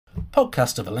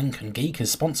podcast of the Lincoln Geek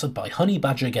is sponsored by Honey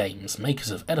Badger Games, makers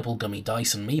of edible gummy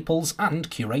dice and meeples, and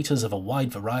curators of a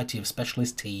wide variety of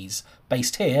specialist teas,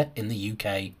 based here in the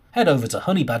UK. Head over to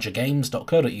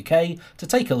honeybadgergames.co.uk to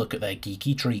take a look at their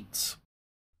geeky treats.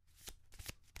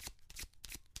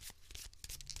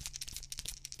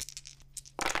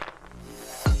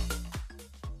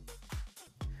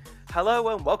 Hello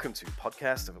and welcome to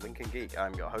Podcast of Lincoln Geek.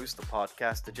 I'm your host, the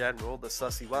podcaster general, the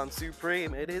sussy one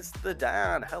supreme. It is the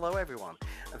Dan. Hello everyone,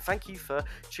 and thank you for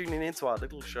tuning in to our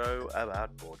little show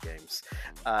about board games.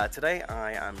 Today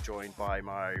I am joined by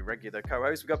my regular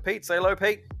co-host. We've got Pete. Say hello,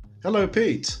 Pete. Hello,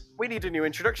 Pete. We need a new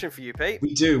introduction for you, Pete.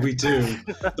 We do.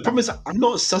 The problem is I'm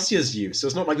not as sussy as you, so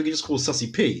it's not like we can just call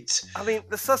Sussy Pete. I mean,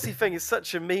 the sussy thing is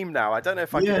such a meme now. I don't know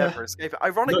if I could ever escape it.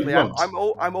 Ironically, No,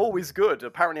 I'm always good.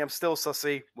 Apparently, I'm still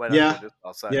sussy when I'm good as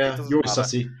well. So you're always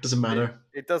sussy. Doesn't matter.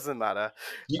 It doesn't matter.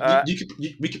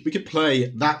 We could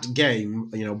play that game,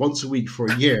 once a week for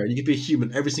a year. You could be a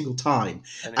human every single time,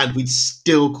 and we'd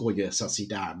still call you Sussy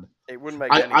Dan. It wouldn't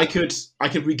make I could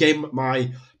regain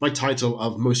my title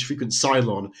of most frequent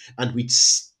Cylon, and we'd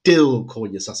still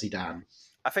call you Sussy Dan.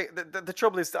 I think the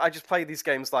trouble is that I just play these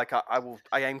games like I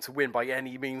aim to win by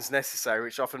any means necessary,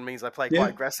 which often means I play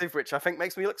quite aggressive, which I think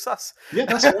makes me look sus. Yeah,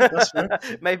 that's fair.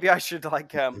 Maybe I should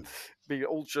be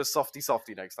ultra softy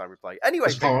next time we play. Anyway,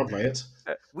 that's how I play it.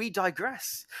 We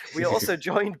digress. We are also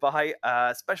joined by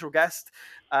a special guest,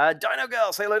 Dino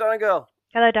Girl. Say hello, Dino Girl.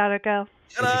 Hello, Dino Girl.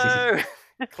 Hello.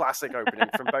 Classic opening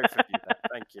from both of you there.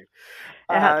 Thank you.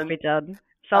 It had to be done.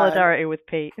 Solidarity with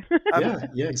Pete.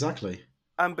 Yeah, exactly.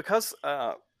 And because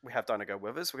we have Dino Girl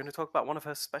with us, we're going to talk about one of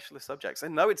her specialist subjects.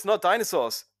 And no, it's not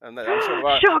dinosaurs. And I'm sure there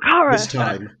are, shock horror. This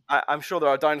time. I'm sure there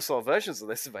are dinosaur versions of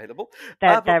this available.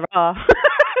 There are.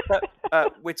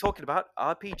 We're talking about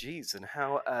RPGs and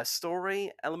how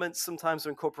story elements sometimes are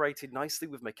incorporated nicely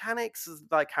with mechanics,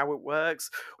 like how it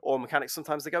works, or mechanics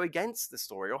sometimes they go against the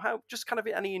story, or how just kind of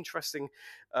any interesting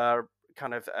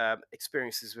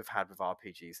experiences we've had with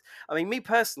RPGs. I mean, me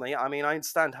personally, I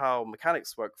understand how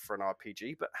mechanics work for an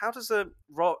RPG, but how does a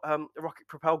rocket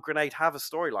propelled grenade have a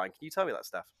storyline? Can you tell me that,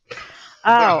 Steph?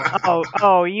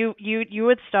 You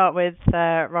would start with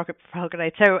rocket propelled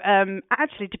grenade. So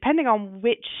actually, depending on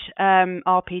which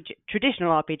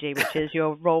traditional RPG, which is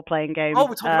your role playing game. Oh,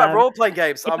 we're talking about role playing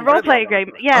games. It's a role playing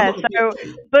game, yeah. So,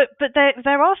 but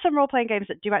there are some role playing games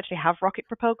that do actually have rocket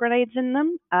propelled grenades in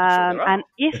them. And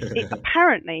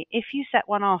apparently, if you set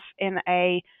one off in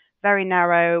a very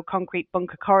narrow concrete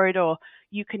bunker corridor,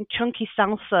 you can chunky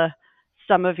salsa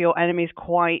some of your enemies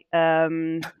quite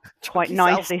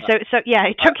nicely. So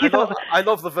yeah, chunky salsa. I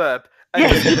love the verb.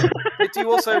 Yes. Do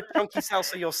you also chunky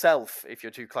salsa yourself if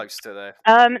you're too close to the?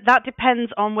 That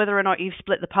depends on whether or not you've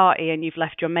split the party and you've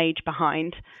left your mage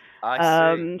behind.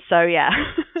 I see. So yeah.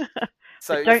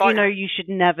 So don't you know you should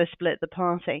never split the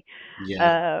party?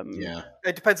 Yeah.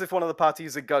 It depends if one of the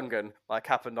parties is a Gungan, like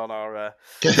happened on our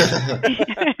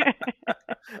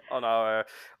on our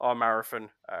marathon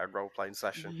role playing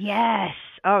session. Yes.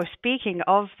 Oh, speaking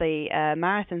of the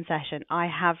marathon session, I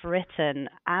have written,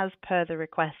 as per the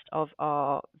request of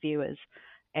our viewers,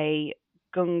 a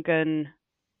Gungan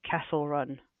Castle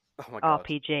Run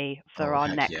RPG for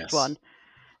our next one.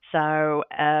 So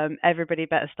everybody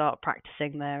better start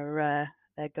practicing their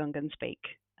Gungan speak.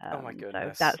 Oh my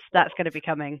goodness! So that's going to be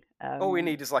coming. All we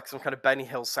need is like some kind of Benny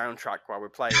Hill soundtrack while we're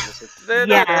playing this.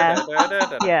 Yeah.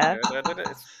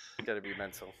 It's going to be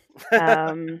mental. So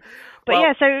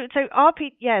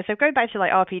going back to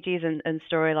like RPGs and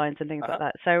storylines and things like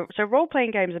that. So role playing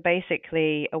games are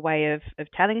basically a way of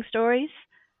telling stories.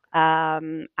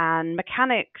 And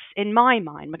mechanics, in my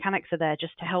mind, are there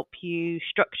just to help you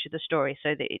structure the story so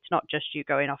that it's not just you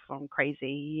going off on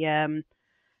crazy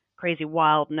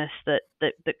wildness that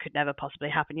could never possibly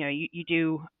happen. You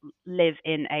do live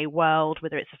in a world,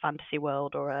 whether it's a fantasy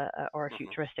world or a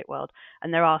futuristic world,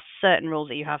 and there are certain rules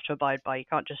that you have to abide by. You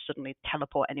can't just suddenly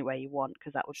teleport anywhere you want,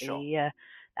 because that would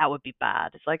be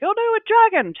bad. It's like, oh no, a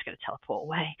dragon! I'm just going to teleport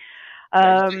away. You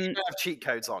don't have cheat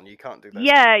codes on. You can't do that.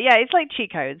 Yeah, it's like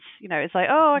cheat codes. It's like,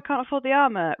 oh, I can't afford the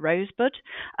armor, Rosebud.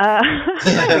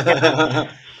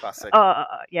 Classic.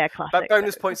 Classic. But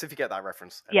bonus points if you get that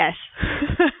reference. Yes.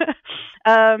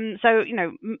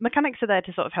 Mechanics are there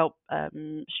to sort of help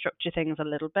structure things a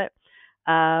little bit.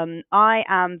 I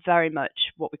am very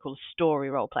much what we call a story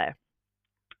role player,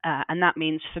 and that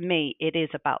means for me it is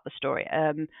about the story.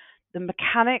 The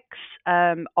mechanics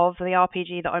of the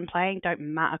RPG that I'm playing don't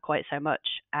matter quite so much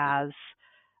as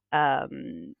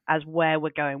where we're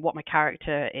going, what my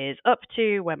character is up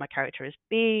to, where my character has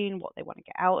been, what they want to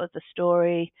get out of the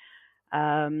story.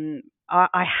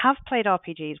 I have played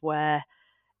RPGs where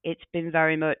it's been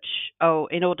very much,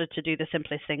 in order to do the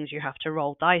simplest things, you have to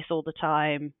roll dice all the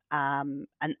time, and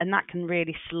that can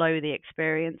really slow the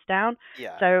experience down.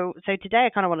 Yeah. So today I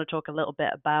kind of want to talk a little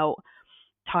bit about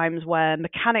times where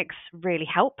mechanics really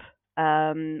help,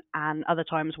 and other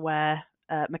times where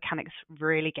mechanics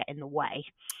really get in the way.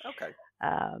 Okay.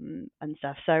 And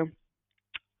stuff. So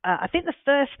I think the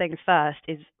first things first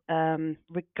is,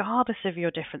 regardless of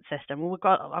your different system,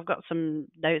 I've got some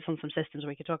notes on some systems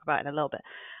we could talk about in a little bit.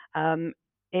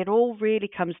 It all really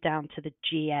comes down to the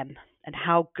GM and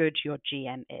how good your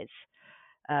GM is.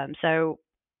 So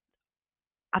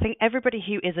I think everybody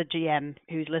who is a GM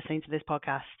who's listening to this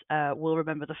podcast will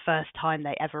remember the first time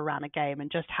they ever ran a game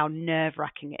and just how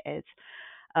nerve-wracking it is.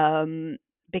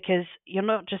 Because you're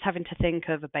not just having to think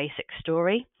of a basic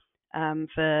story.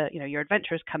 For your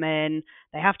adventurers come in,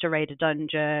 they have to raid a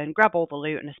dungeon, grab all the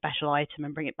loot and a special item,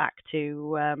 and bring it back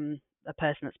to the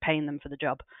person that's paying them for the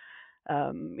job.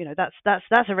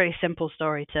 That's a really simple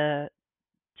story to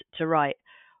write.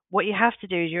 What you have to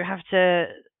do is you have to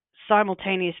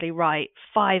simultaneously write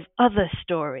 5 other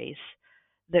stories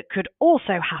that could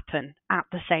also happen at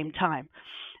the same time.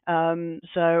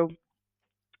 So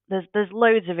there's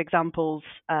loads of examples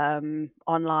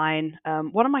online.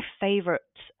 One of my favorite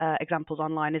examples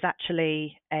online is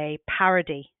actually a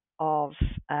parody of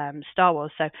Star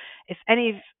Wars. So if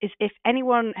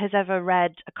anyone has ever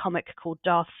read a comic called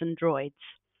Darths and Droids,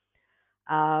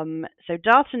 so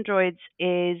Darths and Droids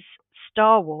is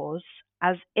Star Wars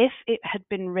as if it had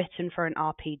been written for an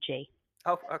RPG.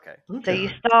 Oh, okay. So you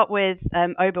start with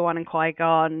Obi-Wan and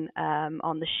Qui-Gon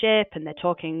on the ship, and they're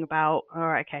talking about, all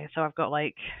right, okay, so I've got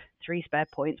like 3 spare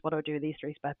points. What do I do with these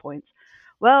 3 spare points?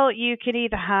 Well, you can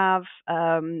either have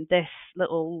this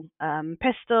little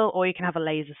pistol, or you can have a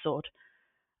laser sword.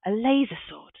 A laser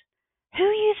sword? Who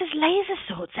uses laser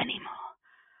swords anymore?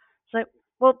 So,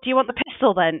 well, do you want the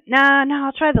pistol then? No,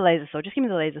 I'll try the laser sword. Just give me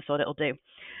the laser sword, it'll do.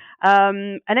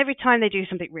 And every time they do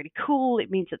something really cool, it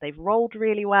means that they've rolled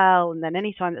really well. And then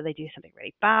any time that they do something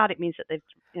really bad, it means that they've,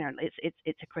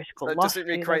 it's a critical So loss. does it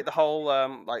recreate the whole,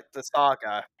 like the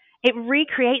saga? It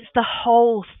recreates the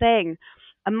whole thing.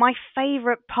 And my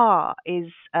favorite part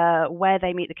is where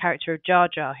they meet the character of Jar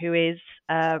Jar, who is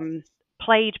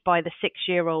played by the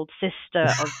 6-year-old sister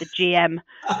of the GM,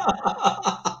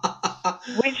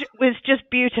 which was just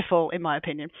beautiful in my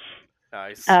opinion.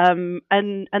 Nice. And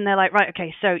they're like, right,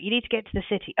 okay, so you need to get to the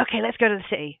city. Okay, let's go to the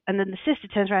city. And then the sister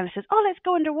turns around and says, oh, let's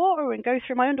go underwater and go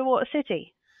through my underwater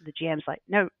city. The GM's like,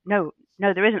 no,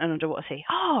 there isn't an underwater city.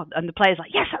 Oh, and the player's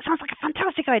like, yes, that sounds like a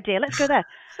fantastic idea. Let's go there.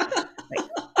 Like,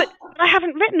 but I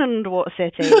haven't written an underwater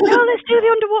city. No, let's do the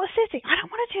underwater city. I don't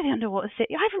want to do the underwater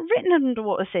city. I haven't written an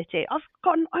underwater city. I've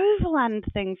got an overland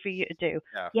thing for you to do.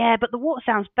 Yeah, but the water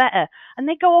sounds better. And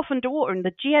they go off underwater, and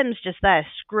the GM's just there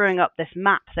screwing up this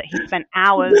map that he spent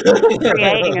hours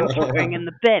creating and throwing in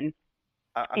the bin.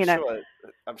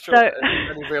 I'm sure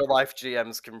any real life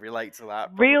GMs can relate to that.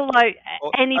 Probably. Real life,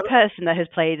 any person that has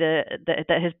played that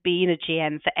has been a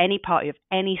GM for any party of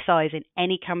any size in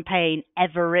any campaign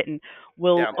ever written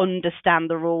will understand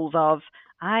the rules of,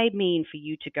 I mean for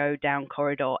you to go down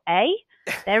corridor A.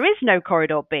 There is no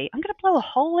corridor B. I'm going to blow a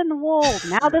hole in the wall.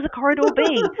 Now there's a corridor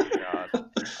B. God. I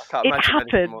can't imagine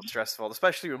anything more stressful,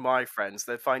 especially with my friends.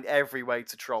 They find every way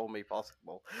to troll me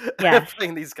possible.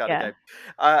 Playing these kind of games.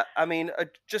 I mean,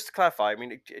 just to clarify, I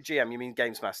mean, GM, you mean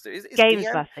Games Master. Is Games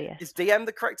DM, Master, yes. Is DM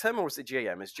the correct term, or is it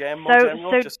GM? Is GM more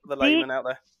general, just for the layman out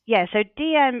there? Yeah, so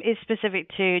DM is specific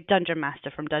to Dungeon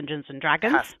Master from Dungeons and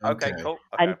Dragons. Okay, cool.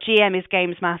 Okay. And GM is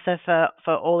Games Master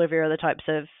for all of your other types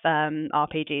of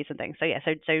RPGs and things. So yeah,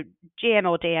 so GM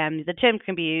or DM, the term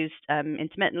can be used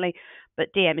intermittently,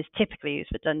 but DM is typically used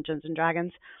for Dungeons and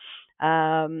Dragons.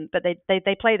 But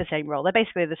they play the same role. They're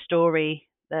basically the story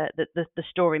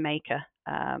maker.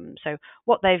 So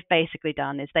what they've basically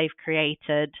done is they've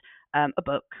created a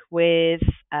book with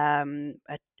a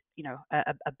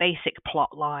basic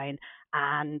plot line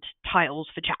and titles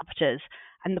for chapters,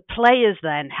 and the players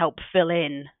then help fill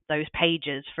in those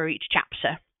pages for each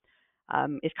chapter.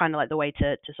 Is kind of like the way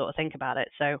to sort of think about it.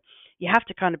 So you have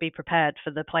to kind of be prepared for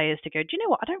the players to go, do you know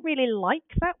what, I don't really like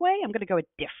that way, I'm going to go a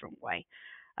different way.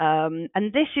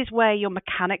 And this is where your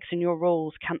mechanics and your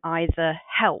rules can either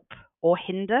help or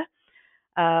hinder.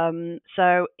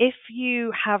 So if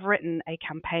you have written a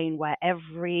campaign where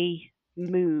every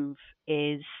move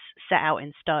is set out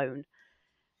in stone,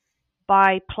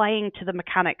 by playing to the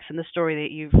mechanics and the story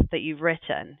that you've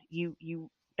written, you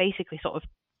basically sort of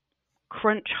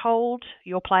crunch hold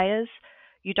your players.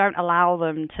 You don't allow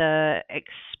them to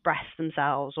express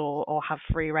themselves or have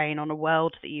free reign on a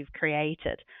world that you've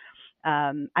created.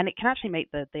 And it can actually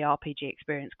make the RPG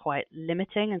experience quite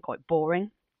limiting and quite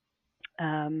boring.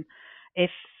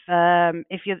 If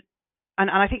you and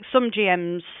I think some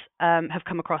GMs have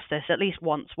come across this at least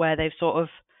once, where they've sort of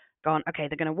gone, okay,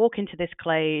 they're going to walk into this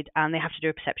clade and they have to do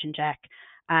a perception check,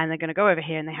 and they're going to go over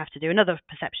here and they have to do another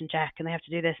perception check, and they have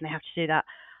to do this and they have to do that,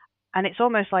 and it's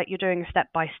almost like you're doing a step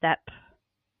by step.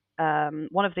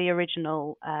 One of the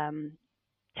original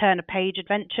turn a page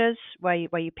adventures where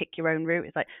you pick your own route.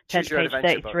 It's like turn to page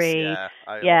 33.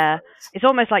 Yeah, it's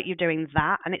almost like you're doing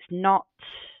that, and it's not.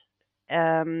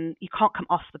 You can't come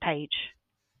off the page,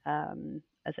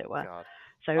 as it were. God.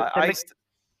 So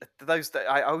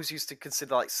I always used to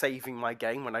consider like saving my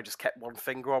game when I just kept one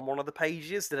finger on one of the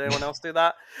pages. Did anyone else do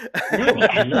that?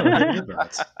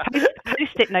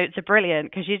 Post-it notes are brilliant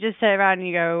because you just sit around and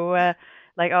you go.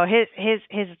 Like, oh, here's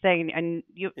the thing, and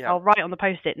I'll write on the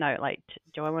post-it note, like,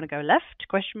 do I want to go left?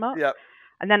 Question mark. Yeah.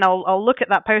 And then I'll look at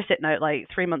that post-it note like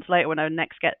 3 months later when I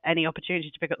next get any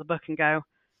opportunity to pick up the book and go,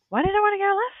 why did I want to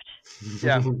go left?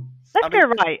 Yeah. Let's go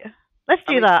right. Let's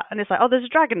do that. And it's like, oh, there's a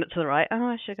dragon to the right. Oh,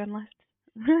 I should have gone left.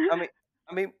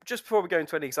 I mean, just before we go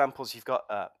into any examples you've got,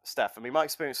 Steph, I mean, my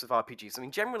experience with RPGs, I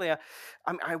mean, generally,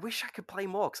 I wish I could play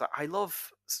more because I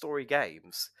love story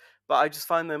games, but I just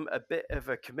find them a bit of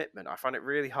a commitment. I find it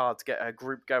really hard to get a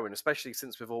group going, especially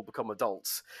since we've all become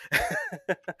adults.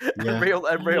 and real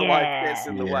life gets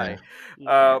in the way.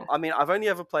 Yeah. I mean, I've only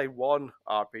ever played one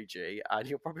RPG, and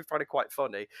you'll probably find it quite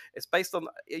funny. It's based on,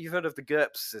 you've heard of the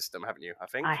GURPS system, haven't you, I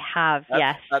think? I have,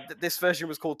 yes. This version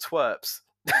was called Twerps.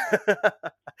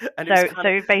 And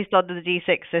so based on the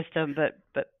D6 system, but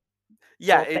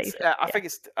yeah, it's. I think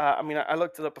it's. I mean, I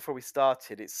looked it up before we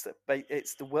started. It's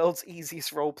the world's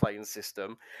easiest role playing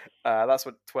system. That's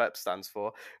what TWERP stands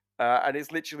for. And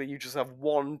it's literally you just have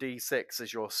one D6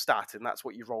 as your stat, and that's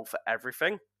what you roll for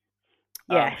everything.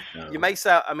 Yes. You may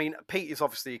say. I mean, Pete is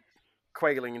obviously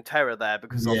quailing in terror there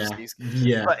because obviously he's.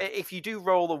 But if you do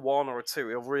roll a 1 or a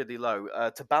 2, it'll really low.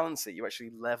 To balance it, you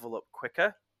actually level up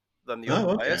quicker than the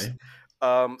other players.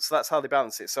 So that's how they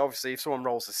balance it. So obviously, if someone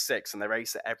rolls a 6 and they're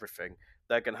ace at everything,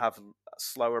 they're going to have a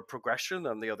slower progression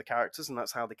than the other characters, and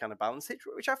that's how they kind of balance it,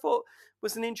 which I thought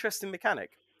was an interesting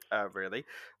mechanic, really.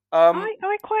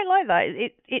 I quite like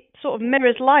that. It sort of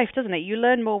mirrors life, doesn't it? You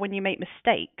learn more when you make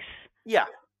mistakes. Yeah.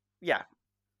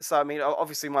 So, I mean,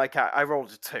 obviously my cat, I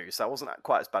rolled a 2, so I wasn't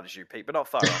quite as bad as you, Pete, but not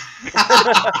far off.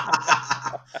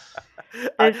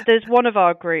 There's one of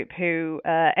our group who,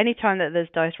 anytime that there's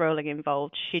dice rolling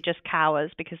involved, she just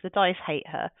cowers because the dice hate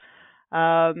her.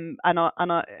 And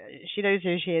she knows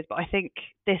who she is, but I think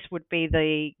this would be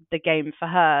the game for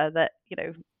her. That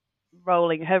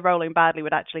rolling badly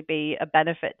would actually be a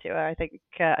benefit to her. I think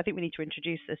we need to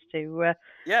introduce this to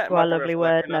our lovely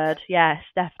word nerd. Yes,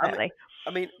 definitely. I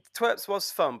mean, Twerps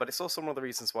was fun, but it's also one of the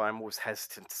reasons why I'm always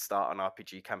hesitant to start an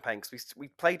RPG campaign, because we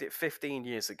played it 15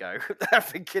 years ago.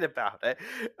 Thinking about it,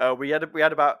 we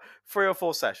had about 3 or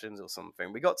 4 sessions or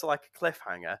something. We got to like a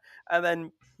cliffhanger, and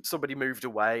then somebody moved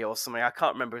away or something. I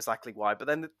can't remember exactly why, but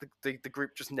then the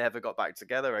group just never got back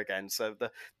together again. So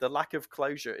the lack of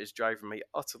closure is driving me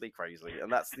utterly crazy,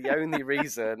 and that's the only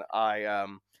reason I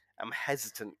am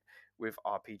hesitant with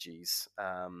RPGs.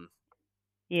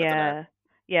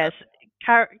 Yes,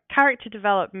 character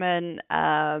development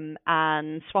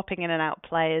and swapping in and out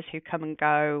players who come and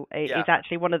go is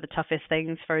actually one of the toughest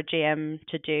things for a GM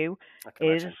to do.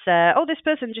 Is this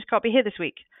person just can't be here this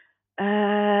week.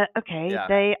 Okay,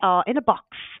 they are in a box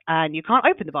and you can't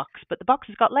open the box, but the box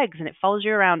has got legs and it follows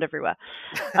you around everywhere.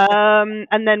 And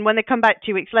then when they come back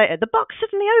 2 weeks later, the box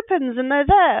suddenly opens and they're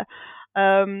there.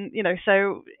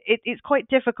 So it's quite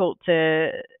difficult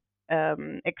to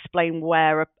explain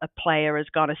where a player has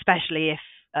gone, especially if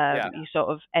you sort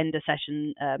of end a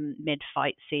session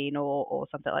mid-fight scene or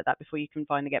something like that before you can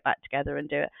finally get back together and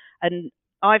do it. And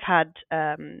I've had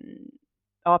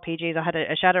RPGs. I had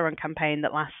a Shadowrun campaign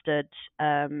that lasted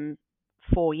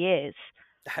 4 years.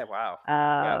 Wow.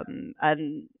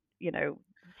 And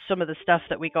some of the stuff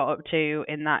that we got up to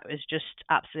in that was just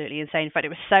absolutely insane. In fact, it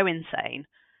was so insane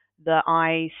that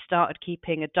I started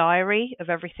keeping a diary of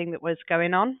everything that was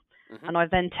going on. Mm-hmm. And I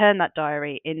then turned that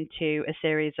diary into a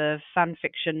series of fan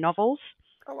fiction novels.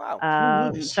 Oh, wow.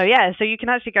 Nice. So you can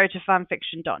actually go to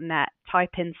fanfiction.net, type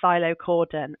in Silo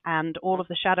Corden, and all of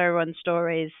the Shadowrun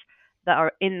stories that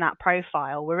are in that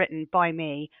profile were written by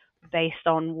me based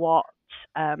on what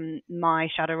my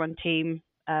Shadowrun team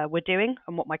were doing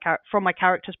and what from my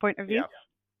character's point of view.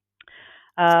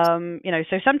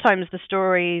 So sometimes the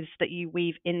stories that you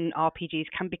weave in RPGs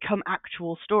can become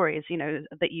actual stories,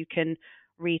 that you can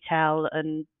retell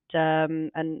and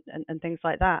things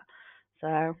like that.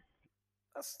 So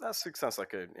That sounds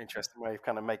like an interesting way of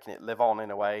kind of making it live on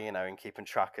in a way, and keeping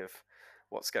track of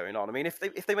what's going on. I mean, if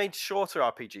they made shorter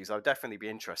RPGs, I would definitely be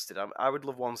interested. I would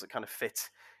love ones that kind of fit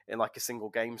in like a single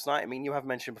games night. I mean, you have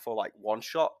mentioned before like one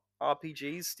shot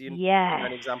RPGs. Do you know Yes.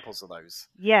 any examples of those?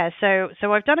 Yeah, so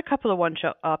I've done a couple of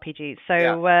one-shot RPGs.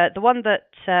 So the one that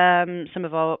some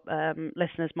of our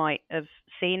listeners might have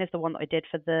seen is the one that I did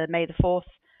for the May the 4th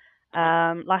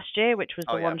last year, which was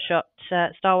the one-shot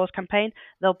Star Wars campaign.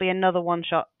 There'll be another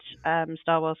one-shot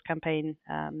Star Wars campaign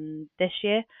this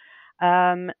year.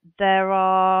 There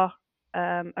are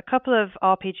a couple of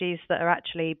RPGs that are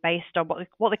actually based on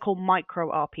what they call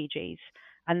micro RPGs,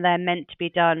 and they're meant to be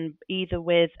done either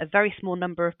with a very small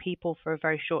number of people for a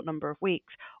very short number of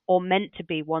weeks, or meant to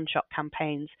be one-shot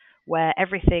campaigns where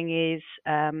everything is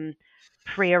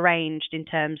pre-arranged in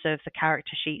terms of the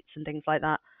character sheets and things like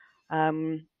that.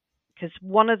 Because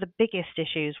one of the biggest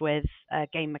issues with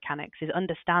game mechanics is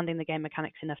understanding the game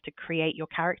mechanics enough to create your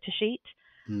character sheet.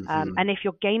 Mm-hmm. And if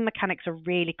your game mechanics are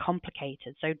really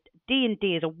complicated, so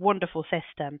D&D is a wonderful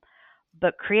system,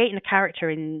 but creating a character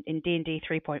in D&D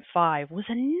 3.5 was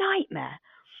a nightmare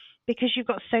because you've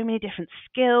got so many different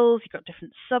skills, you've got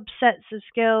different subsets of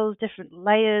skills, different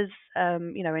layers,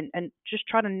 and just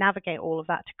trying to navigate all of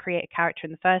that to create a character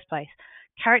in the first place.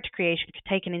 Character creation could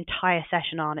take an entire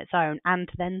session on its own and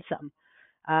then some.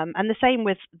 And the same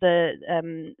with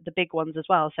the big ones as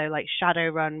well. So like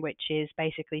Shadowrun, which is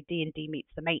basically D&D meets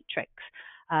the Matrix.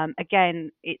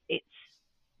 Again, it's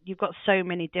you've got so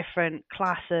many different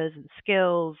classes and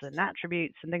skills and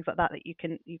attributes and things like that that you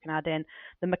can add in.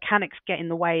 The mechanics get in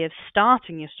the way of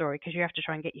starting your story because you have to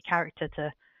try and get your character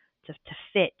to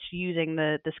fit using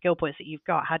the skill points that you've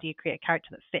got. How do you create a character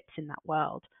that fits in that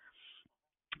world?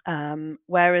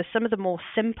 Whereas some of the more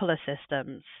simpler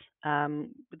systems,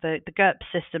 the GURPS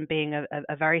system being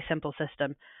a very simple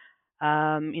system,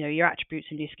 your attributes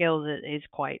and your skills is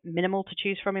quite minimal to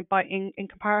choose from in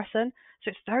comparison. So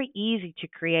it's very easy to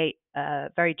create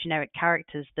very generic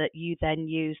characters that you then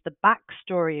use the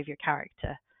backstory of your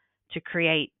character to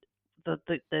create the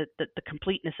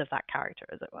completeness of that character,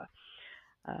 as it were.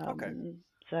 Okay.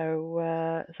 So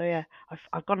yeah,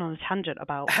 I've gone on a tangent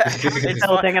about It's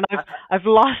building, fine. and I've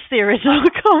lost the original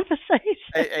conversation.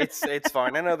 It's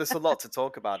fine. I know there's a lot to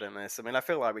talk about in this. I mean, I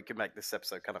feel like we could make this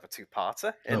episode kind of a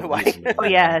two-parter in a way. Easily. Oh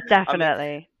yeah,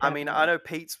 definitely. I mean, I know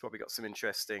Pete's probably got some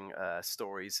interesting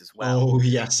stories as well. Oh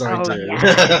yes, I do.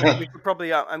 Yeah. We could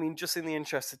probably, I mean, just in the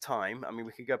interest of time, I mean,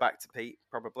 we could go back to Pete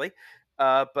probably.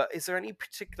 But is there any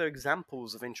particular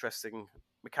examples of interesting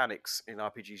mechanics in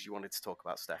RPGs you wanted to talk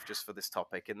about, Steph, just for this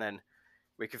topic, and then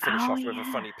we could finish off with a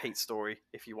funny Pete story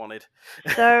if you wanted.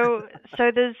 So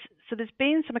there's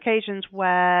been some occasions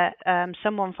where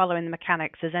someone following the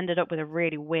mechanics has ended up with a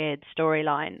really weird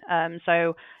storyline.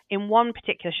 So in one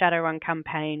particular Shadowrun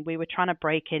campaign, we were trying to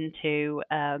break into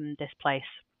this place,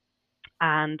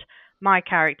 and my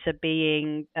character,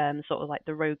 being sort of like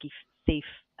the roguey thief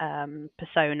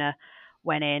persona,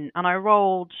 went in, and I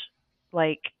rolled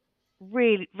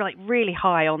really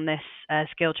high on this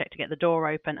skill check to get the door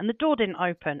open, and the door didn't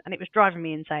open, and it was driving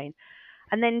me insane.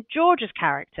 And then George's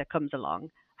character comes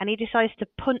along, and he decides to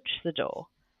punch the door.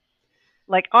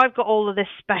 Like, I've got all of this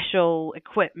special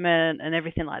equipment and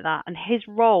everything like that, and his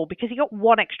role, because he got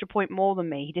 1 extra point more than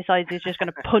me, he decides he's just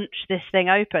going to punch this thing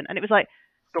open, and it was like,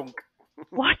 Dunk.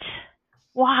 what?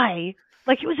 Why?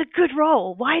 Like, it was a good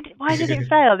roll. Why did it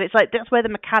fail? It's like, that's where the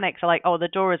mechanics are like, oh, the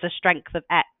door is a strength of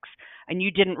X, and you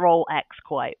didn't roll X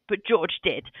quite, but George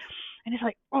did. And it's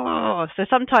like, oh. So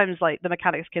sometimes, like, the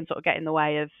mechanics can sort of get in the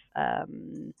way of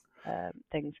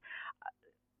things.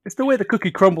 It's the way the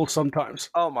cookie crumbles sometimes.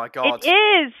 Oh my god. It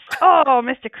is! Oh,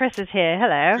 Mr. Chris is here.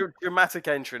 Hello. Dramatic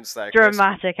entrance there, Chris.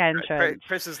 Dramatic entrance.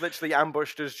 Chris has literally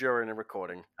ambushed us during a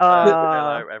recording. Oh.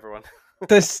 Hello, everyone.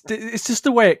 It's just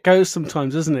the way it goes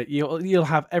sometimes, isn't it? You'll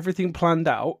have everything planned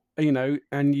out,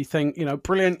 and you think,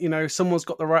 brilliant, someone's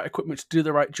got the right equipment to do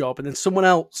the right job, and then someone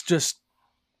else just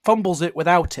fumbles it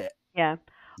without it. Yeah.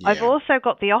 I've also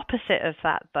got the opposite of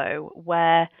that, though,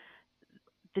 where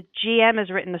the GM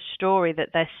has written a story that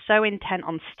they're so intent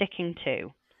on sticking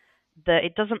to that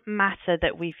it doesn't matter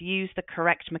that we've used the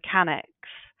correct mechanics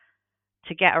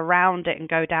to get around it and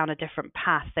go down a different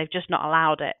path. They've just not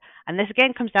allowed it. And this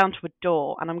again comes down to a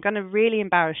door, and I'm going to really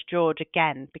embarrass George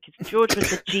again, because George was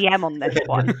the GM on this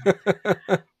one.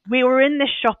 We were in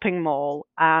this shopping mall,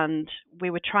 and we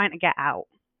were trying to get out.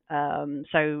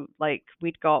 So, like,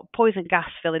 we'd got poison gas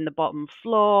filling the bottom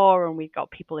floor, and we'd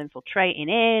got people infiltrating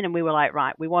in, and we were like,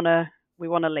 right, we want to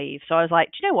leave. So I was like,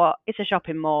 do you know what? It's a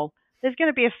shopping mall. There's going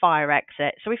to be a fire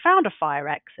exit. So we found a fire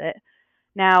exit.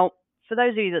 Now, for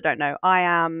those of you that don't know, I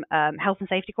am health and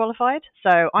safety qualified,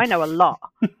 so I know a lot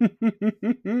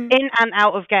in and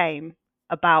out of game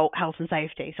about health and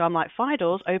safety. So I'm like, fire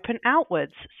doors open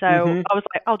outwards. So I was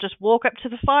like, I'll just walk up to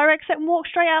the fire exit and walk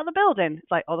straight out of the building. It's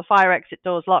like, oh, the fire exit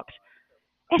door's locked.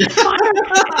 It's a fire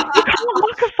exit. You can't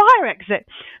lock a fire exit.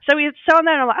 So I'm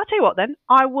there and I'm like, I'll tell you what then,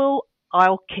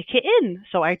 I'll kick it in.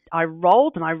 So I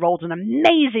rolled, and I rolled an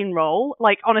amazing roll.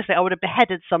 Like, honestly, I would have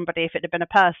beheaded somebody if it had been a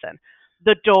person.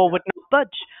 The door would not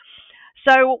budge.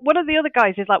 So one of the other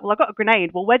guys is like, well, I've got a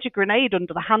grenade. Well, wedge a grenade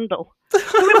under the handle. So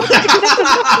we blew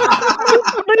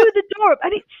the door up,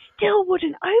 and it still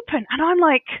wouldn't open. And I'm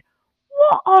like,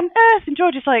 what on earth? And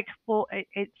George is like, well,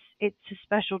 it's a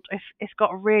special, it's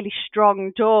got a really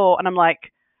strong door. And I'm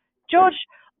like, George,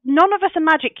 none of us are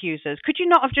magic users. Could you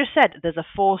not have just said there's a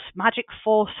magic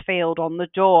force field on the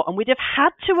door, and we'd have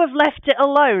had to have left it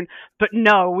alone? But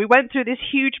no, we went through this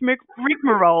huge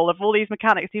rigmarole of all these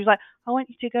mechanics. He was like, I want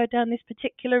you to go down this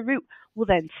particular route. Well,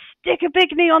 then stick a big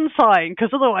neon sign,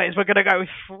 because otherwise we're going to go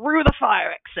through the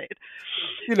fire exit.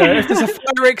 You know, if there's a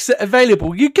fire exit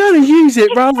available, you go and use it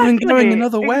rather than going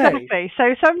another way. Exactly.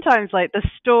 So sometimes, like, the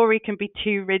story can be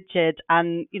too rigid,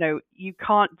 and you know, you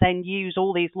can't then use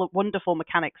all these wonderful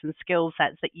mechanics and skill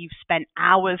sets that you've spent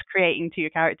hours creating to your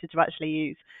character to actually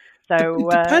use. So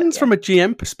it depends from a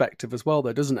GM perspective as well,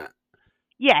 though, doesn't it?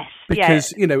 Yes.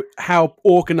 Because you know how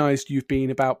organised you've been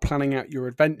about planning out your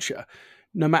adventure.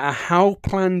 No matter how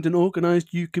planned and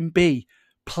organised you can be,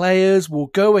 players will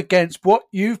go against what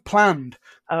you've planned.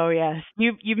 Oh yes,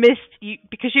 you missed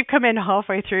because you've come in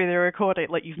halfway through the recording.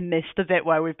 Like, you've missed the bit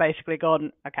where we've basically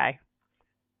gone, okay,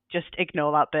 just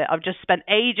ignore that bit. I've just spent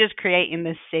ages creating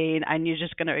this scene, and you're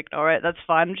just going to ignore it. That's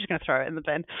fine. I'm just going to throw it in the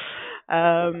bin.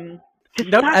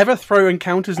 Don't ever throw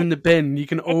encounters in the bin. You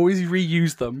can always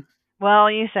reuse them. Well,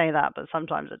 you say that, but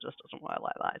sometimes it just doesn't work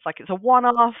like that. It's like it's a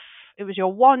one-off. It was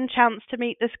your one chance to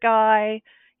meet this guy.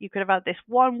 You could have had this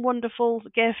one wonderful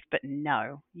gift, but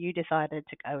no, you decided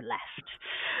to go left.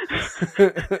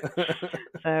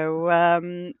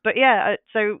 But yeah,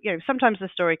 so, you know, sometimes the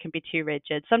story can be too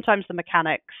rigid. Sometimes the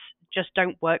mechanics just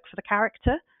don't work for the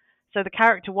character. So the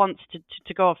character wants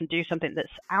to go off and do something that's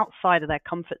outside of their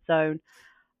comfort zone.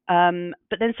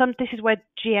 But then this is where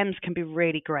GMs can be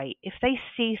really great. If they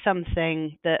see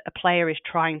something that a player is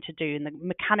trying to do and the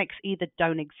mechanics either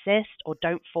don't exist or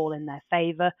don't fall in their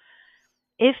favor,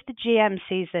 if the GM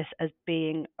sees this as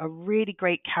being a really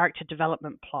great character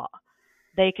development plot,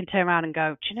 they can turn around and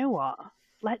go, do you know what?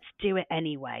 Let's do it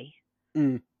anyway.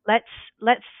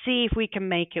 Let's see if we can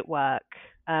make it work.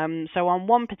 So on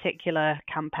one particular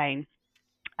campaign,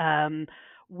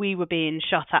 we were being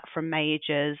shot at from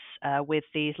mages with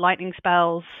these lightning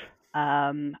spells.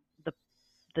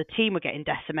 The team were getting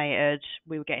decimated.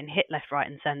 We were getting hit left, right,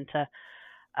 and centre.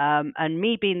 And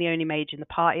me being the only mage in the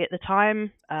party at the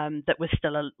time that was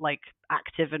still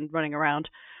active and running around,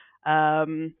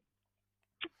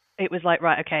 it was like,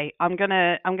 right, okay, I'm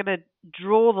gonna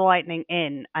draw the lightning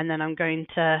in, and then I'm going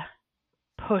to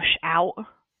push out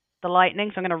the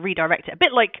lightning. So I'm going to redirect it, a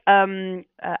bit like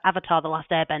Avatar: The Last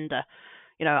Airbender.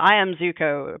 You know, I am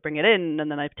Zuko, bring it in,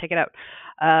 and then I take it out.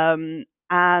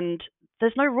 And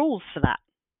there's no rules for that.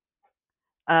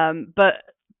 But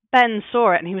Ben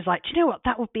saw it, and he was like, do you know what?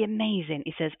 That would be amazing.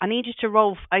 He says, I need you to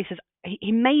roll. He says,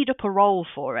 he made up a roll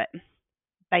for it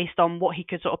based on what he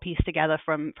could sort of piece together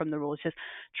from the rules. He says,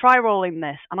 try rolling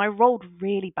this. And I rolled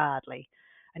really badly.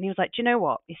 And he was like, do you know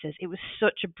what? He says, it was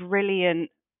such a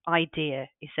brilliant idea.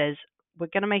 He says, we're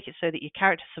going to make it so that your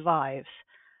character survives.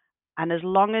 And as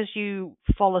long as you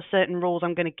follow certain rules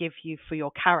I'm going to give you for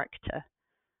your character,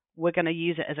 we're going to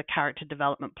use it as a character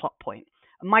development plot point.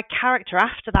 And my character,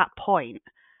 after that point,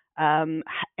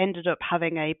 ended up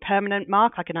having a permanent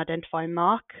mark, like an identifying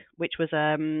mark, which was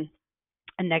a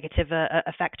negative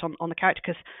effect on the character,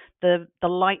 because the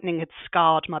lightning had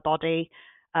scarred my body.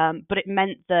 But it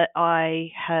meant that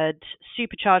I had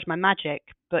supercharged my magic,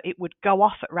 but it would go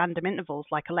off at random intervals,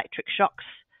 like electric shocks,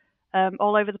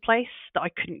 all over the place that I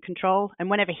couldn't control. And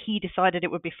whenever he decided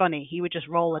it would be funny, he would just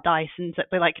roll a dice and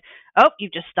be like, "Oh,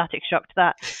 you've just static shocked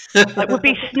that." Like, we'd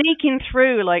be sneaking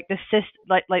through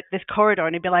this corridor,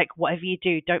 and he'd be like, "Whatever you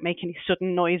do, don't make any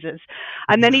sudden noises."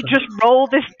 And then he'd just roll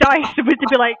this dice and would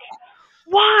be like,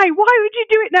 why would you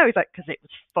do it now? He's like, because it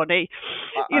was funny.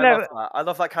 I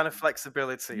love that kind of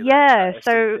flexibility. Yeah,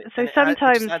 so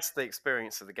sometimes it adds to the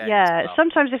experience of the game. Yeah, as well.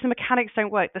 Sometimes if the mechanics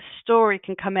don't work, the story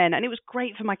can come in, and it was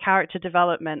great for my character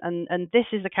development. And this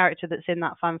is the character that's in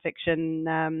that fan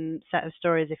fiction set of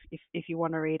stories. If you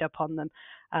want to read up on them,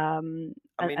 and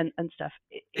stuff.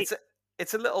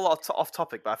 it's a little off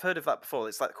topic, but I've heard of that before.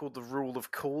 It's like called the rule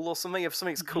of cool or something. If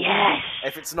something's cool, Yes.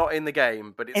 if it's not in the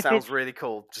game, but it sounds really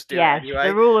cool, just do it Yes, anyway.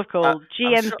 the rule of cool.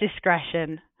 GM's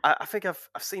discretion. I think I've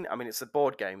seen it. I mean, it's a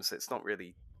board game, so it's not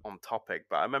really on topic,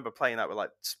 but I remember playing that with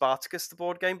like Spartacus, the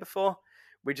board game, before.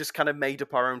 We just kind of made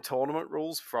up our own tournament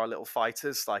rules for our little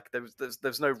fighters. Like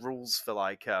there's no rules for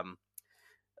like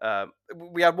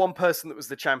we had one person that was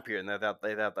the champion. They had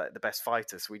the best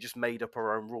fighter, so we just made up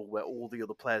our own rule where all the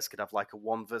other players could have like a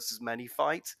 1 versus many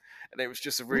fight, and it was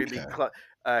just a really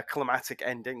climatic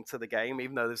ending to the game,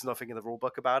 even though there's nothing in the rule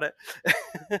book about it.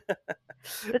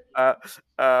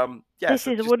 This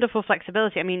is a wonderful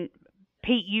flexibility. I mean,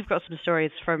 Pete, you've got some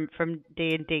stories from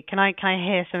D&D. Can I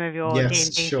hear some of your D&D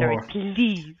stories,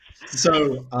 please?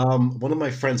 So, one of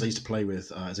my friends I used to play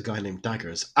with is a guy named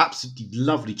Daggers. Absolutely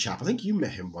lovely chap. I think you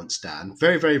met him once, Dan.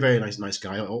 Very, very, very nice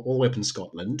guy, all the way up in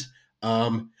Scotland.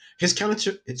 His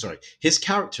character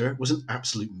was an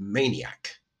absolute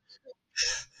maniac.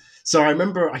 So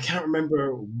I can't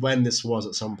remember when this was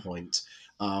at some point.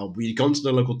 We'd gone to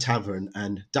the local tavern,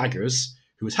 and Daggers,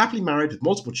 who was happily married with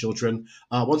multiple children,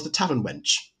 wanted a tavern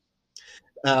wench.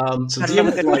 So DM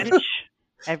was like,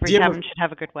 every tavern should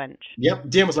have a good wench. Yep,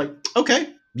 DM was like,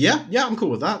 okay, yeah, I'm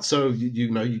cool with that. So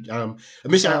admittedly,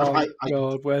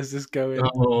 God, where's this going?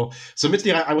 So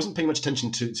admittedly, I wasn't paying much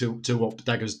attention to what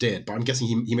Daggers did, but I'm guessing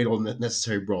he made all the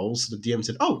necessary rolls. So the DM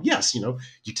said, oh yes,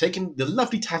 you've taken the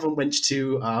lovely tavern wench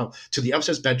to the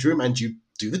upstairs bedroom and you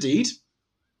do the deed.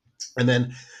 And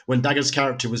then when Daggers'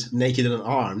 character was naked and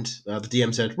unarmed, the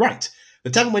DM said, right, the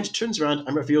tavern wench turns around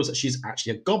and reveals that she's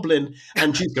actually a goblin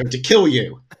and she's going to kill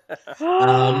you.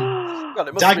 God,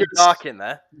 it must be dark in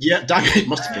there. Yeah, it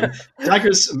must have been.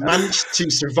 Daggers managed to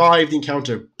survive the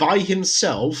encounter by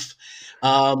himself,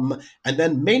 and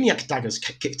then Maniac Daggers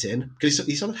kicked in because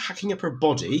he started hacking up her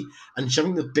body and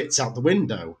shoving the bits out the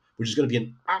window, which is going to be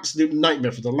an absolute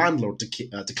nightmare for the landlord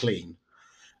to clean.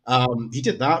 He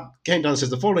did that, came downstairs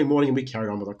the following morning, and we carried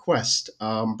on with our quest.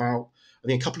 About, I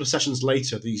think, a couple of sessions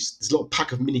later, this little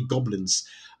pack of mini goblins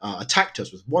attacked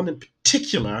us, with one in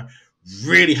particular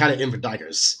really had it in for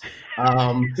Daggers.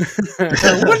 Wonder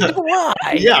why?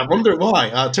 Yeah, I wonder why.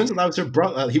 Turns out that was her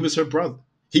brother. He was her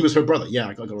brother. Yeah,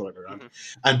 I got it right around.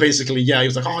 And basically, he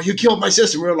was like, "Oh, you killed my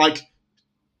sister." We were like,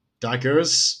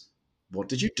 "Daggers, what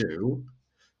did you do?"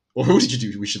 Or who did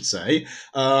you do, we should say.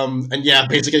 And yeah,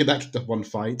 basically that kicked up one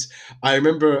fight. I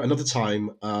remember another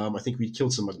time, I think we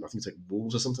killed some, I think it's like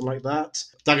wolves or something like that.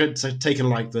 Dagger had taken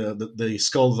like the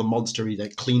skull of the monster, he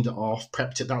like cleaned it off,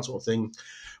 prepped it, that sort of thing.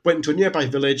 Went into a nearby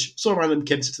village, saw a random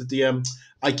kid, said to the DM,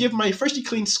 I give my freshly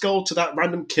cleaned skull to that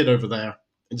random kid over there,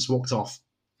 and just walked off.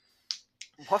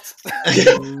 What?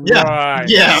 Yeah.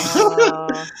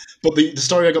 But the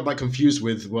story I got that confused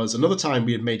with was another time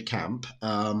we had made camp,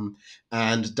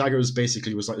 and Daggers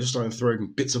basically was like just starting throwing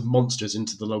bits of monsters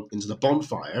into the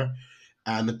bonfire,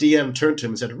 and the DM turned to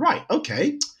him and said, "Right,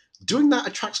 okay, doing that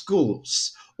attracts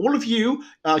ghouls. All of you,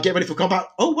 get ready for combat.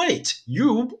 Oh wait,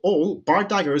 you all, bar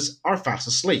Daggers, are fast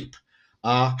asleep.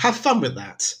 Have fun with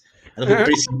that." And I think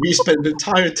basically we spent an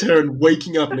entire turn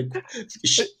waking up and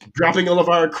grabbing all of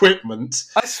our equipment.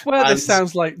 I swear this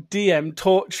sounds like DM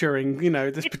torturing,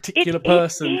 this particular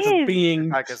person for being...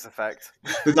 Daggers effect.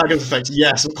 The Daggers effect,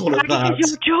 yes, we'll call it that.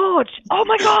 You're George! Oh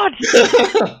my god!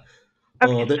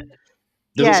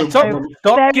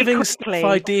 Stop giving stuff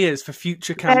ideas for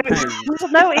future campaigns.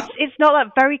 No, it's not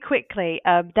that. Very quickly,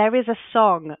 there is a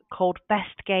song called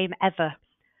Best Game Ever.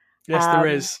 Yes, there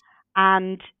is.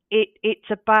 And it's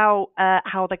about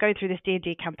how they're going through this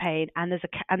D&D campaign, and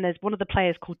there's one of the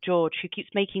players called George who keeps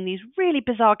making these really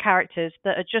bizarre characters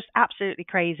that are just absolutely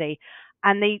crazy,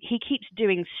 and he keeps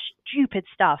doing stupid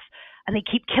stuff, and they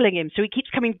keep killing him, so he keeps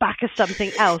coming back as something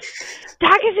else.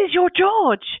 Daggers is your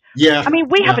George. Yeah. I mean,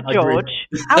 we have a George.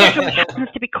 Our George happens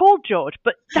to be called George,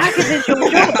 but Daggers is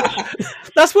your George.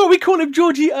 That's what we call him,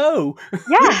 Georgie O.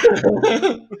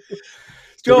 Yeah.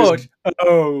 George.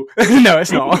 Oh. No,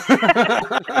 it's not.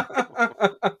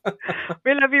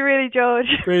 We love you, really, George.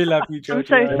 We love you,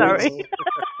 George. I'm so sorry.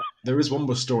 There is one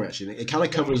more story, actually. It kind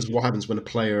of covers what happens when a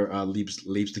player leaves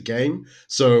the game.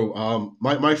 So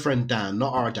my friend Dan,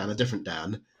 not our Dan, a different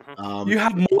Dan. You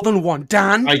have more than one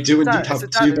Dan? I do indeed have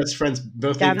two best friends,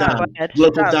 both named Dan.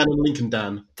 Local Dan and Lincoln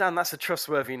Dan. Dan, that's a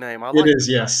trustworthy name. It is,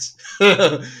 yes.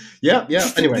 Yeah,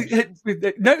 anyway.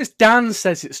 Notice Dan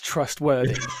says it's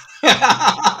trustworthy.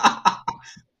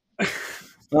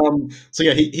 So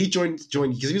yeah, he joined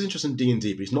because he was interested in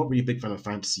D&D, but he's not really a big fan of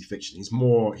fantasy fiction. He's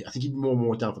more, I think he'd be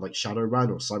more down for like Shadowrun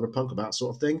or Cyberpunk or that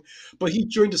sort of thing. But he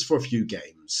joined us for a few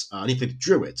games, and he played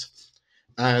Druid.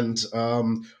 And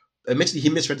admittedly, he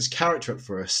misread his character at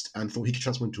first and thought he could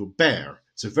transform into a bear.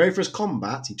 So very first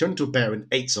combat, he turned into a bear and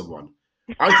ate someone.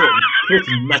 I thought it was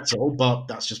pretty metal, but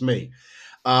that's just me.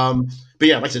 But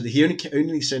yeah, like I said, he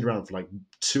only stayed around for like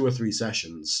 2 or 3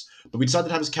 sessions. But we decided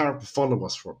to have his character follow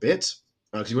us for a bit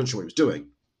because he wasn't sure what he was doing.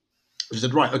 We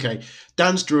said, right, okay,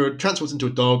 Dan's druid transforms into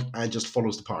a dog and just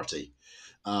follows the party,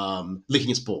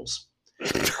 licking its balls.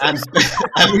 And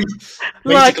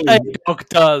we like a dog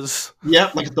does. Yeah,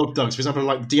 like a dog does. For example,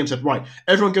 like the DM said, right,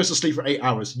 everyone goes to sleep for 8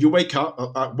 hours. You wake up,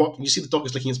 you see the dog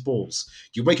is licking its balls.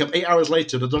 You wake up 8 hours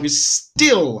later, the dog is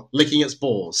still licking its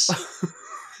balls.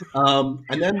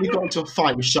 And then we got into a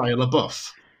fight with Shia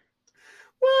LaBeouf.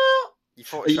 What? You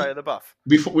fought Shia LaBeouf?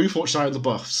 We fought Shia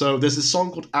LaBeouf. So there's this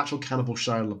song called Actual Cannibal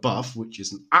Shia LaBeouf, which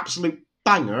is an absolute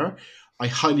banger. I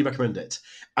highly recommend it.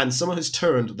 And someone has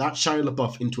turned that Shia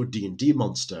LaBeouf into a D&D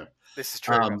monster. This is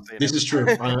true. This is true.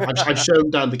 I've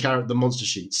shown Dan the monster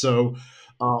sheet. So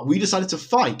we decided to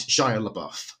fight Shia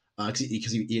LaBeouf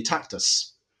because he attacked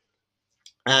us.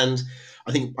 And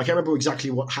I can't remember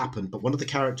exactly what happened, but one of the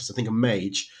characters, I think a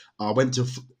mage, went to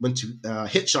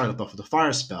hit Shia LaBeouf with a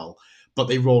fire spell, but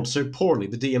they rolled so poorly.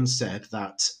 The DM said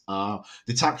that the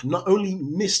attack not only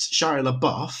missed Shia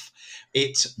LaBeouf,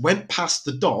 it went past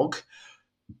the dog,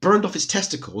 burned off its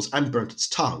testicles, and burnt its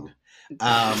tongue.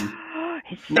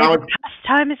 His favorite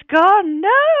pastime is gone.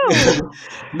 No.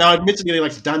 Now, admittedly,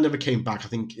 like Dan never came back. I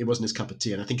think it wasn't his cup of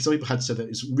tea, and I think some people had said that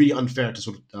it's really unfair to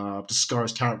sort of discard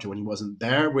his character when he wasn't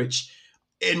there. Which,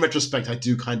 in retrospect, I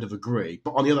do kind of agree.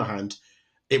 But on the other hand,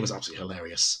 it was absolutely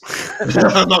hilarious.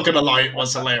 I'm not going to lie, it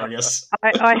was hilarious.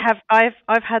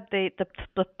 I've had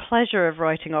the pleasure of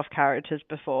writing off characters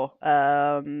before,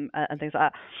 and things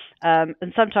like that.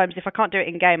 And sometimes if I can't do it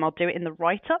in game, I'll do it in the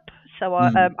write up. So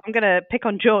I'm going to pick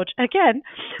on George again.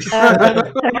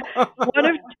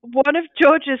 One of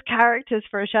George's characters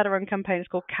for a Shadowrun campaign is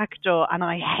called Cactor, and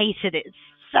I hated it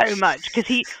so much because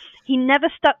he never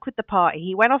stuck with the party.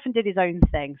 He went off and did his own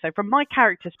thing. So from my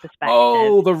character's perspective...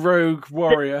 Oh, the rogue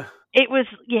warrior. It was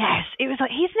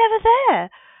like, he's never there.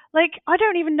 Like, I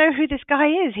don't even know who this guy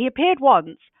is. He appeared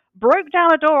once, broke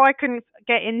down a door I couldn't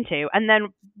get into, and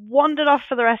then wandered off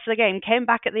for the rest of the game, came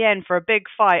back at the end for a big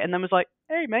fight, and then was like,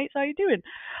 hey, mates, how you doing?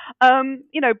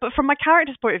 But from my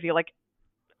character's point of view, like,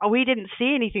 we didn't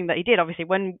see anything that he did. Obviously,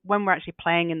 when we're actually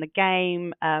playing in the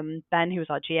game, Ben, who was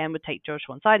our GM, would take George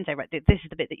to one side and say, right, this is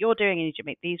the bit that you're doing, you need to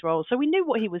make these rolls. So we knew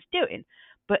what he was doing.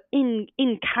 But in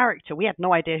character, we had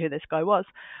no idea who this guy was.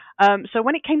 So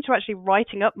when it came to actually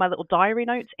writing up my little diary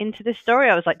notes into this story,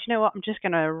 I was like, do you know what? I'm just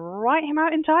going to write him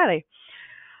out entirely.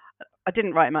 I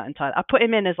didn't write him out entirely. I put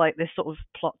him in as like this sort of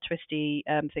plot twisty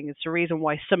thing. It's the reason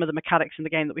why some of the mechanics in the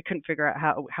game that we couldn't figure out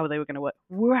how they were going to work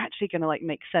were actually going to like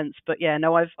make sense. But yeah,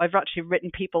 no, I've actually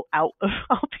written people out of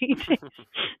RPGs.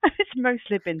 It's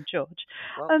mostly been George.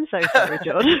 Well, I'm so sorry,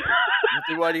 George. You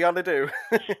do what you got to do.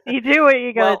 You do what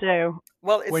you got to do.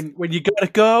 Well, when you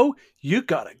gotta go, you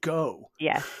gotta go.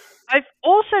 Yes. I've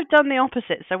also done the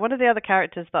opposite. So one of the other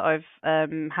characters that I've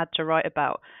had to write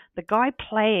about, the guy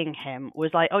playing him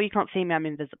was like, oh, you can't see me, I'm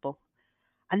invisible.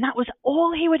 And that was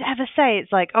all he would ever say.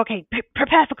 It's like, okay,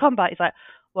 prepare for combat. He's like,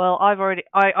 well,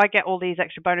 I get all these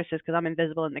extra bonuses because I'm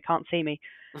invisible and they can't see me.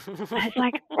 And it's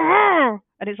like, oh!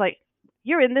 And it's like,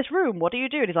 you're in this room, what do you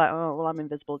do? And he's like, oh, well, I'm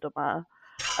invisible, don't matter.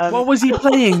 What was he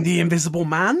playing? The Invisible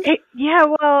Man? So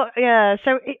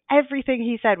everything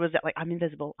he said was like, I'm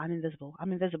invisible.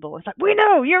 It's like, we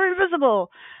know you're invisible.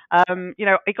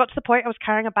 It got to the point I was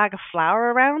carrying a bag of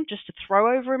flour around just to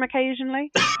throw over him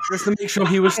occasionally, just to make sure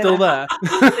he was still there.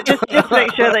 just to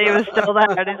make sure that he was still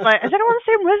there. And it's like, has anyone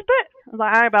seen Wisbit? I was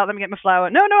like, how about let me get my flour?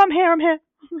 No, I'm here.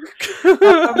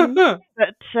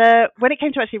 But when it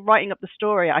came to actually writing up the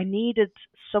story, I needed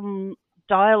some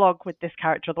dialogue with this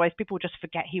character, otherwise people would just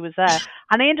forget he was there.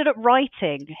 And I ended up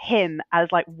writing him as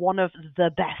like one of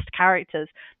the best characters.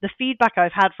 The feedback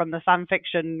I've had from the fan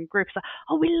fiction group is like,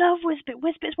 oh, we love Wisbit.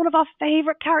 Wisbit's one of our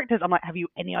favourite characters. I'm like, have you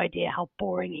any idea how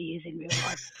boring he is in real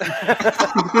life?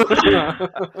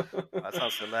 That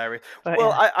sounds hilarious. But,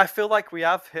 well, yeah. I feel like we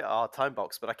have hit our time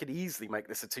box, but I could easily make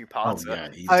this a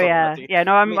two-parter.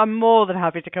 I'm more than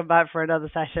happy to come back for another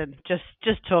session, just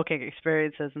talking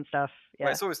experiences and stuff.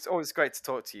 Yeah. Well, it's always great to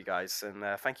talk to you guys, and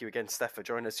thank you again, Steph, for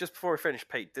joining us. Just before we finish,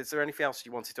 Pete, is there anything else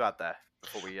you wanted to add there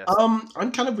before we?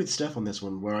 I'm kind of with Steph on this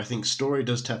one, where I think story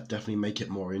does definitely make it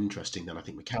more interesting than I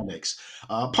think mechanics.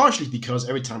 Partially because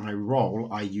every time I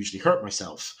roll, I usually hurt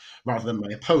myself rather than my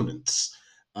opponents.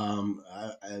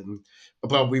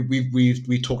 Well,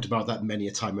 we've talked about that many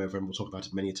a time over, and we'll talk about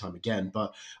it many a time again.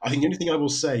 But I think the only thing I will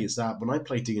say is that when I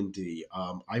play D&D,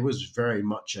 I was very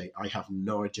much a I have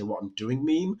no idea what I'm doing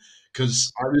meme,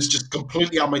 because I was just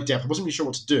completely out of my depth. I wasn't really sure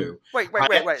what to do. Wait.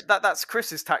 That's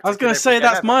Chris's tactic. I was going in to say every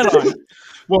game that's ever. my line.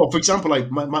 Well, for example, like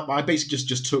I basically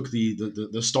just took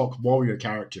the stock warrior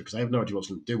character because I have no idea what I was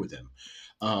going to do with him.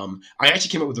 I actually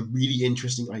came up with a really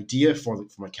interesting idea for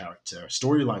my character,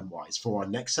 storyline wise, for our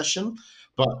next session.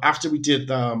 But after we did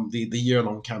the year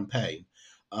long campaign,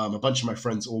 a bunch of my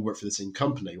friends all worked for the same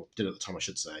company, or did at the time, I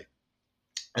should say,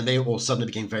 and they all suddenly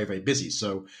became very, very busy.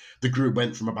 So the group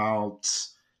went from about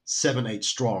 7, 8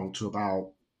 strong to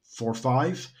about 4 or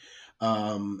 5.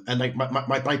 And like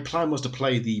my plan was to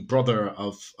play the brother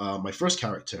of my first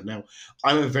character. Now,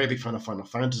 I'm a very big fan of Final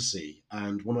Fantasy,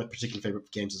 and one of my particular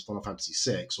favorite games is Final Fantasy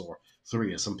 6 or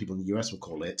 3, as some people in the US will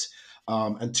call it.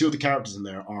 And 2 of the characters in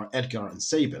there are Edgar and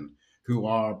Sabin, who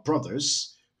are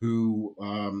brothers who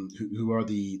are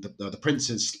the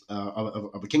princes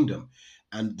of a kingdom.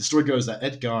 And the story goes that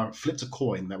Edgar flipped a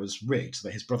coin that was rigged so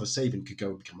that his brother Sabin could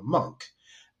go become a monk.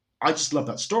 I just love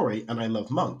that story, and I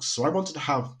love monks. So I wanted to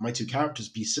have my 2 characters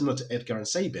be similar to Edgar and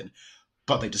Sabin,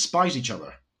 but they despise each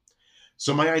other.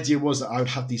 So my idea was that I would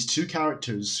have these 2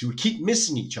 characters who would keep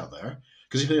missing each other,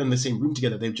 because if they're in the same room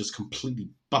together, they would just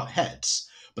completely butt heads.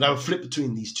 But I would flip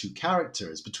between these 2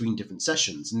 characters between different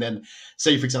sessions. And then,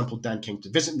 say, for example, Dan came to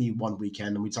visit me one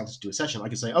weekend and we decided to do a session. I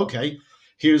could say, okay,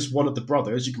 here's one of the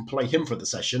brothers. You can play him for the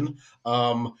session.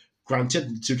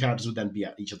 Granted, the 2 characters would then be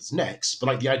at each other's necks. But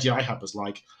like the idea I had was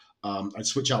like, I'd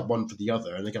switch out one for the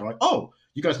other, and they go like, "Oh,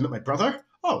 you guys met my brother?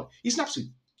 Oh, he's an absolute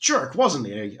jerk, wasn't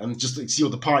he?" And just like see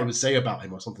what the party would say about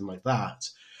him or something like that.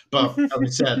 But as I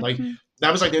said, like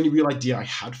that was like the only real idea I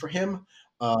had for him.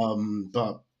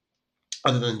 But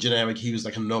other than generic, he was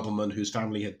like a nobleman whose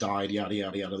family had died, yada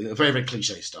yada yada, very very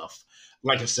cliche stuff.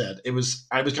 Like I said, I was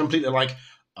completely like,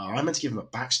 I meant to give him a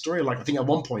backstory. Like I think at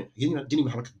one point he didn't even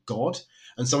have like a god.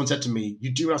 And someone said to me, "You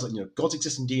do realize that gods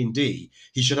exist in D&D.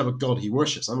 He should have a god he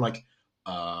worships." I'm like,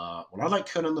 well, I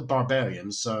like Conan the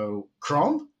Barbarian, so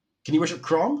Crom? Can you worship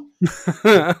Crom? He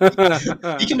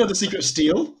can know the secret of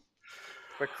steel.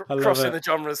 We're crossing the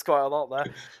genres quite a lot there.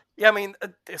 Yeah, I mean,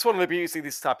 it's one of the beauties of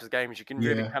these types of games. You can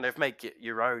really kind of make it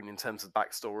your own in terms of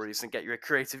backstories and get your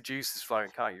creative juices flowing,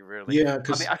 can't you, really? Yeah,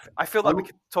 because I feel like we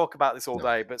could talk about this all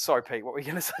day, but sorry, Pete, what were you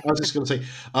going to say? I was just going to say,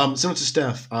 similar to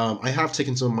Steph, I have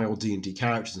taken some of my old D&D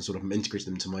characters and sort of integrated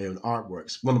them into my own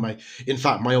artworks. In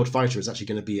fact, my old fighter is actually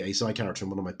going to be a side character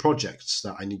in one of my projects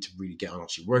that I need to really get on and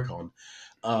actually work on.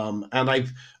 And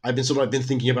I've been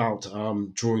thinking about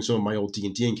drawing some of my old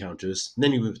D&D encounters,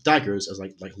 mainly with daggers, as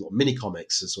like little mini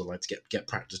comics, as sort of like to get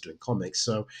practice doing comics.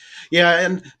 So yeah,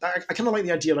 and I kind of like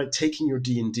the idea of like taking your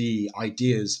D&D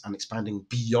ideas and expanding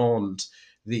beyond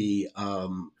the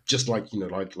just like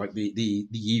like the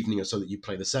evening or so that you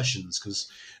play the sessions, because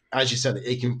as you said,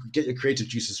 it can get your creative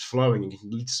juices flowing and it can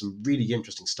lead to some really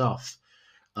interesting stuff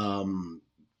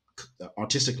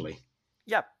artistically.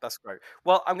 Yeah, that's great.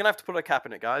 Well, I'm going to have to put a cap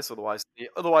in it, guys. Otherwise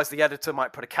the editor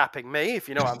might put a capping me, if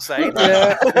you know what I'm saying.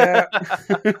 Yeah.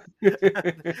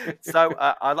 So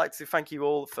I'd like to thank you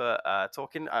all for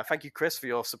talking. Thank you, Chris, for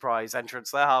your surprise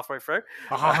entrance there halfway through.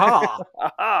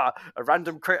 A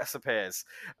random Chris appears.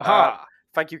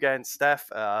 Thank you again, Steph,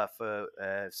 for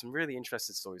some really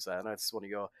interesting stories there. I know this is one of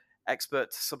your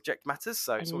expert subject matters,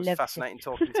 so it's always fascinating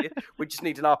talking to you. We just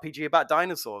need an RPG about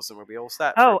dinosaurs and we'll be all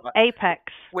set. Oh, Apex.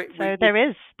 There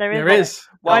is. Dino Riders,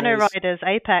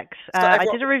 Apex. I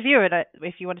did a review of it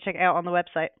if you want to check it out on the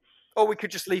website. Or we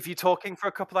could just leave you talking for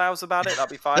a couple of hours about it.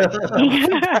 That'd be fine.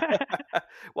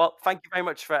 Well, thank you very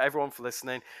much for everyone for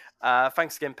listening.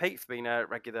 Thanks again, Pete, for being a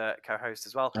regular co-host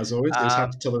as well. As always, always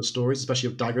happy to tell those stories, especially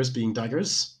of daggers being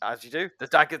daggers. As you do.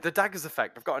 The daggers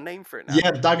effect. I've got a name for it now.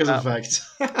 Yeah, the daggers effect.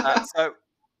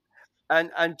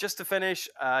 And just to finish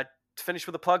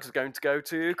with the plugs, we're going to go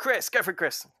to Chris. Go for it,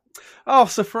 Chris.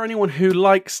 So for anyone who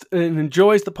likes and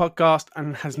enjoys the podcast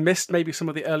and has missed maybe some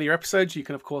of the earlier episodes, you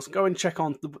can, of course, go and check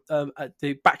on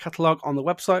the back catalogue on the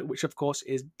website, which, of course,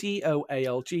 is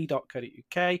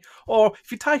doalg.co.uk. Or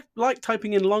if you like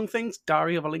typing in long things,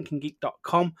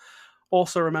 diaryofalincolngeek.com.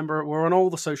 Also, remember, we're on all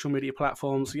the social media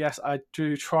platforms. Yes, I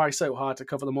do try so hard to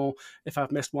cover them all. If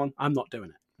I've missed one, I'm not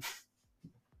doing it.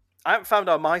 I haven't found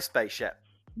our MySpace yet.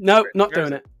 No, not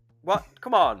doing it. What?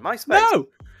 Come on, MySpace. No!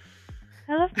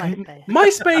 I love MySpace.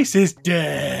 MySpace is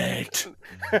dead.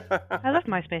 I love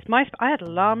MySpace. I had a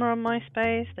llama on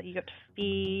MySpace that you got to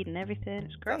feed and everything.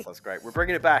 It's great. That's great. We're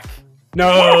bringing it back.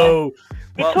 No.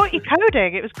 It taught you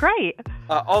coding. It was great.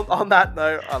 On that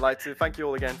note, I'd like to thank you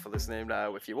all again for listening.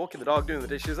 If you're walking the dog, doing the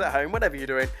dishes at home, whatever you're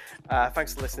doing,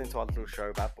 thanks for listening to our little show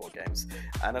about board games.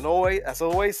 And as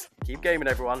always, keep gaming,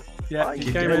 everyone. Yeah, Bye.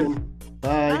 keep gaming.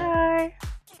 Bye. Bye.